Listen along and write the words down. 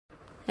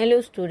Hello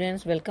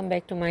students, welcome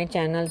back to my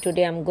channel.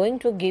 Today I am going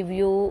to give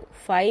you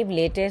 5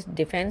 latest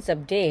defense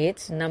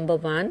updates. Number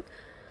 1,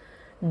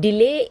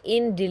 delay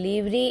in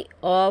delivery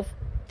of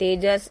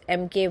Tejas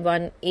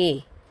MK1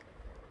 A.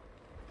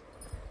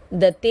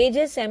 The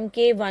Tejas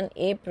MK1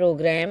 A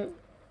program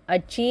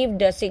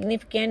achieved a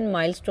significant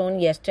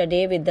milestone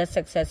yesterday with the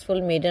successful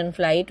maiden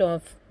flight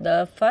of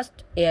the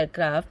first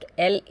aircraft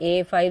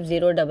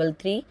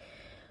LA5033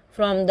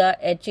 from the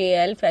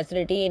HAL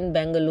facility in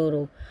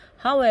Bengaluru.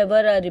 However,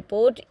 a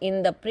report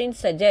in the print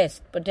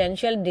suggests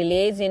potential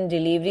delays in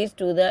deliveries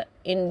to the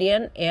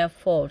Indian Air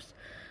Force.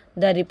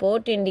 The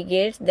report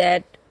indicates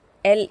that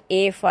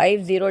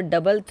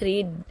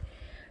LA5033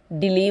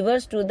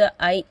 delivers to the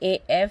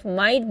IAF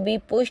might be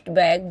pushed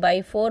back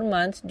by 4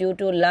 months due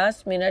to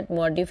last-minute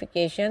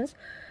modifications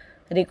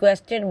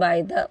requested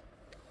by the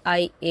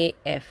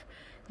IAF.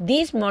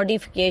 These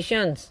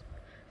modifications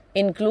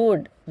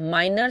include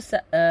minor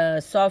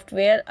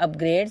software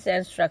upgrades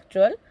and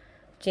structural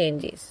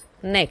changes.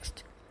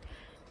 Next,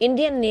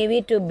 Indian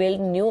Navy to build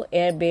new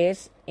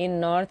airbase in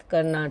North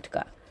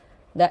Karnataka.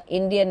 The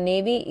Indian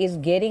Navy is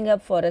gearing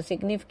up for a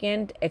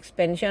significant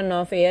expansion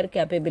of air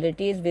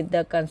capabilities with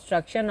the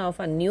construction of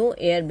a new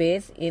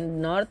airbase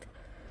in North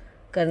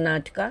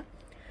Karnataka.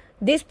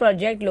 This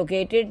project,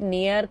 located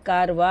near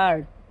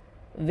Karwar,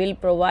 will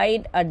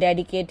provide a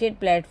dedicated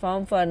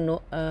platform for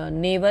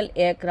naval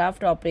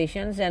aircraft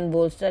operations and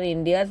bolster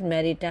India's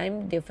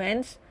maritime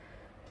defense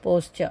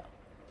posture.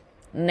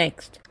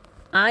 Next,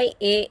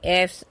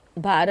 IAF's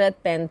Bharath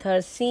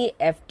Panther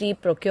CFT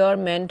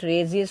procurement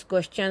raises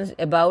questions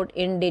about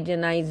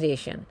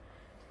indigenization.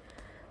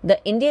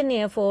 The Indian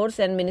Air Force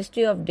and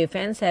Ministry of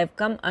Defense have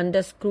come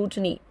under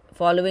scrutiny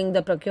following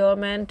the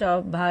procurement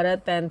of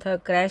Bharath Panther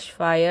crash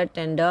fire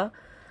tender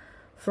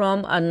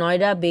from a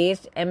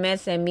Noida-based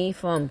MSME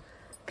firm.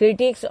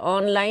 Critics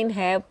online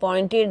have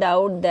pointed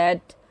out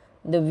that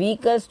the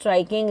vehicle's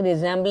striking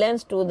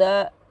resemblance to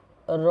the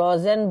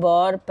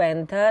Rosenbauer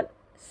Panther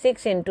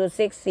 6x6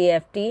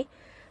 CFT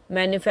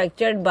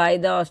manufactured by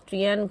the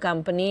Austrian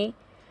company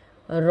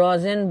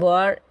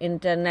Rosenbauer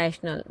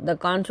International. The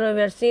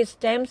controversy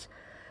stems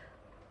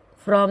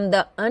from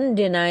the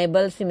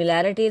undeniable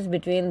similarities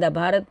between the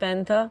Bharat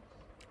Panther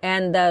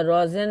and the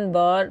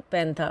Rosenbauer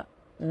Panther.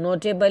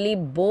 Notably,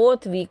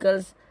 both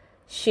vehicles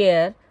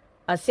share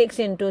a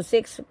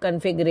 6x6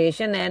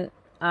 configuration and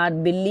are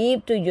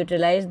believed to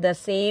utilize the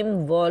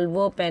same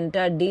Volvo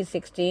Penta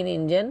D16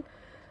 engine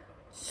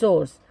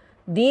source.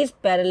 These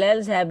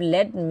parallels have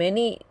led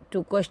many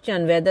to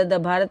question whether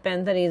the Bharat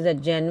Panther is a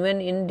genuine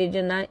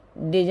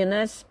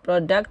indigenous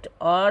product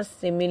or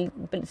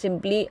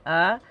simply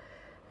a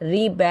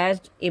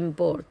rebadged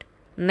import.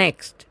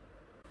 Next,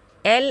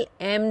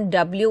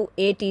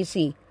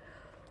 LMWATC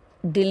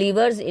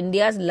delivers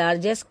India's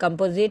largest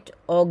composite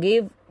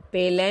Ogive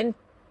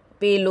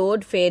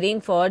payload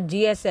fairing for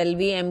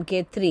GSLV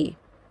MKIII.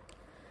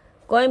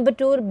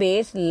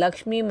 Coimbatore-based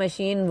Lakshmi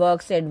Machine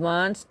Works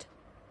Advanced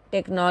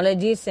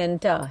Technology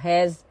Center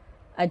has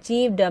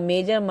achieved a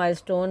major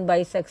milestone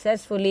by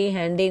successfully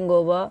handing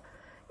over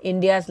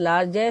India's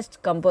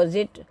largest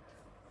composite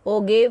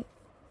Ogive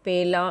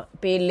payload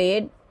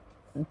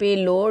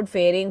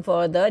fairing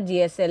for the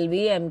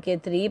GSLV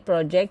MKIII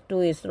project to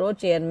ISRO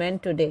chairman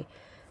today.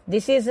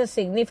 This is a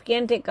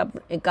significant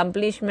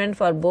accomplishment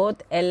for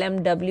both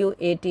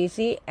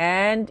LMWATC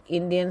and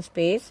Indian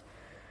space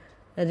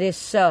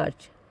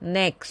research.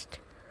 Next,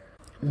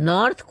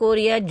 North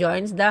Korea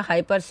joins the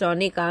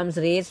Hypersonic arms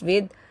race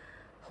with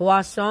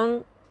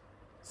Hwasong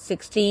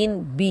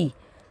 16B.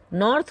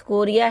 North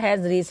Korea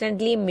has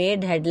recently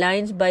made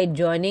headlines by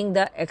joining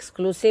the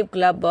exclusive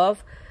club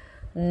of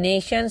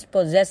nations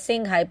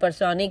possessing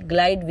hypersonic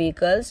glide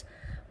vehicles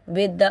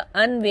with the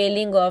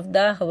unveiling of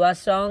the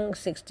Hwasong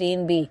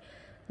 16B.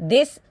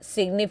 This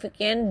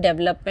significant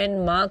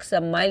development marks a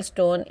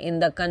milestone in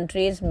the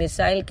country's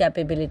missile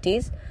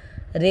capabilities,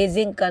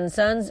 raising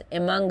concerns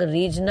among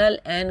regional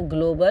and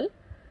global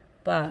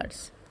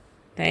powers.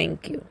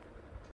 Thank you.